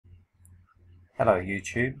Hello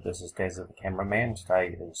YouTube, this is Dazzathecameraman.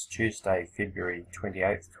 Today is Tuesday, February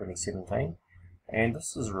 28th, 2017, and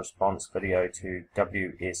this is a response video to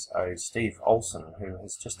WSO Steve Olson, who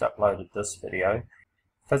has just uploaded this video.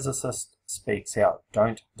 Physicist speaks out,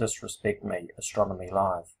 don't disrespect me, Astronomy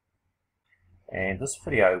Live. And this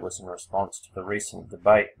video was in response to the recent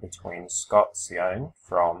debate between Scott Sion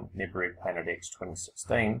from Nebulae Planet X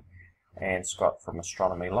 2016 and Scott from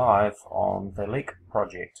Astronomy Live on the LEAK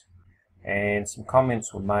project. And some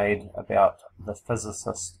comments were made about the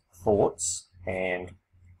physicist's thoughts and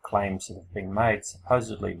claims that have been made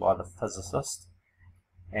supposedly by the physicist,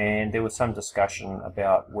 and there was some discussion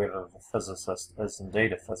about whether the physicist is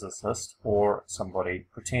indeed a physicist or somebody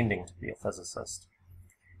pretending to be a physicist.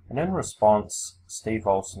 And in response, Steve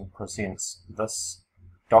Olson presents this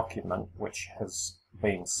document which has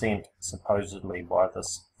been sent supposedly by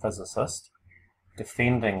this physicist,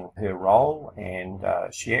 defending her role, and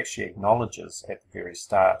she actually acknowledges at the very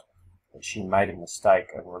start that she made a mistake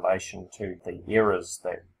in relation to the errors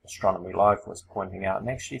that Astronomy Live was pointing out, and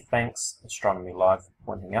actually thanks Astronomy Live for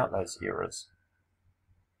pointing out those errors.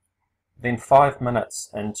 Then 5 minutes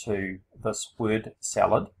into this word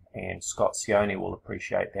salad, and Scott Sion will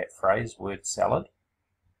appreciate that phrase, word salad,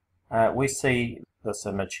 we see this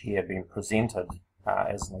image here being presented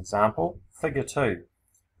as an example. Figure 2.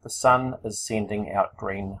 The sun is sending out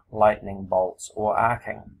green lightning bolts or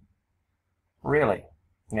arcing. Really?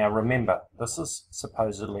 Now remember, this is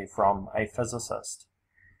supposedly from a physicist,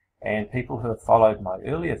 and people who have followed my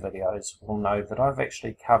earlier videos will know that I've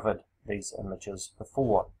actually covered these images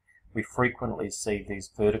before. We frequently see these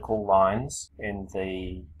vertical lines in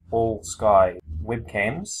the all sky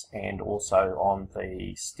webcams and also on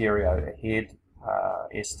the stereo ahead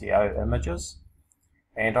SDO images.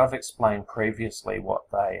 And I've explained previously what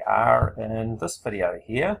they are in this video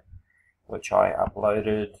here, which I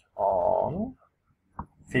uploaded on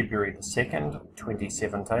February the 2nd,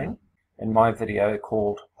 2017, in my video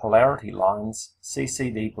called Polarity Lines,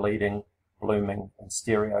 CCD Bleeding, Blooming, and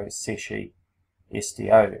Stereo SECCHI,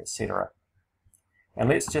 SDO, etc. And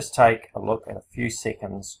let's just take a look at a few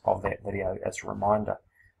seconds of that video as a reminder.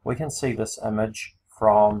 We can see this image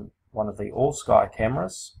from one of the all-sky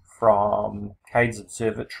cameras from Cades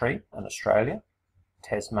Observatory in Australia,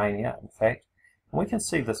 Tasmania in fact, and we can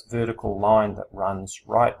see this vertical line that runs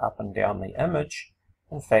right up and down the image.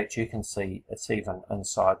 In fact, you can see it's even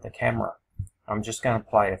inside the camera. I'm just going to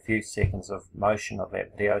play a few seconds of motion of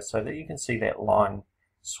that video so that you can see that line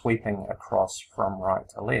sweeping across from right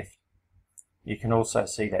to left. You can also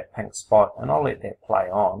see that pink spot, and I'll let that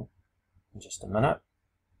play on in just a minute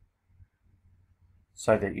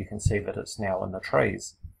so that you can see that it's now in the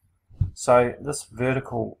trees. So this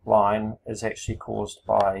vertical line is actually caused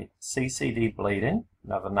by CCD bleeding.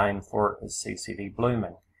 Another name for it is CCD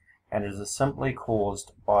blooming, and it is simply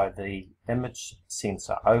caused by the image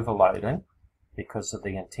sensor overloading because of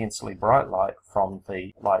the intensely bright light from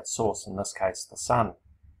the light source, in this case the sun.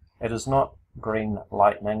 It is not green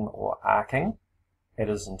lightning or arcing, it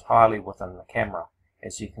is entirely within the camera.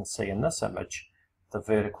 As you can see in this image, the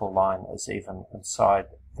vertical line is even inside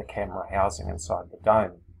the camera housing, inside the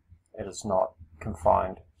dome. It is not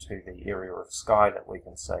confined to the area of sky that we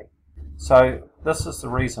can see. So this is the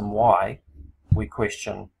reason why we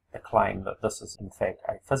question the claim that this is in fact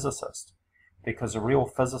a physicist, because a real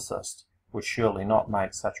physicist would surely not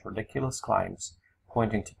make such ridiculous claims,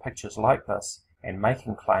 pointing to pictures like this and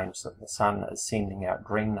making claims that the sun is sending out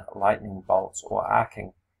green lightning bolts or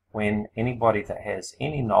arcing, when anybody that has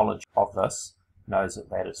any knowledge of this knows that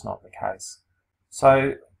that is not the case.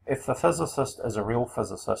 So if the physicist is a real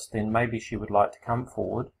physicist, then maybe she would like to come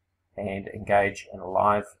forward and engage in a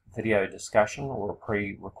live video discussion or a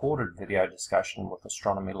pre-recorded video discussion with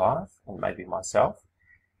Astronomy Live and maybe myself,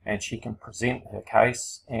 and she can present her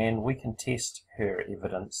case and we can test her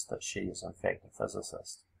evidence that she is in fact a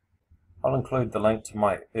physicist. I'll include the link to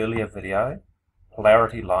my earlier video,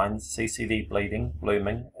 Polarity Lines, CCD Bleeding,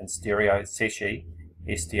 Blooming, and Stereo SECCHI,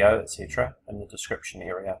 SDO, etc. in the description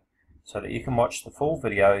area, so that you can watch the full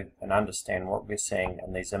video and understand what we're seeing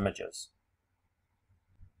in these images.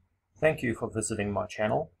 Thank you for visiting my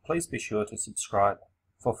channel. Please be sure to subscribe.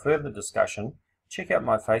 For further discussion, check out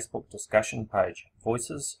my Facebook discussion page,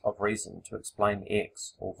 Voices of Reason to Explain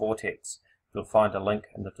X, or VORTEX. You'll find a link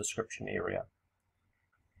in the description area.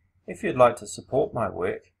 If you'd like to support my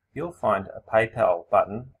work, you'll find a PayPal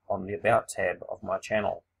button on the About tab of my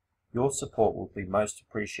channel. Your support will be most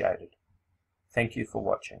appreciated. Thank you for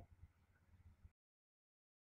watching.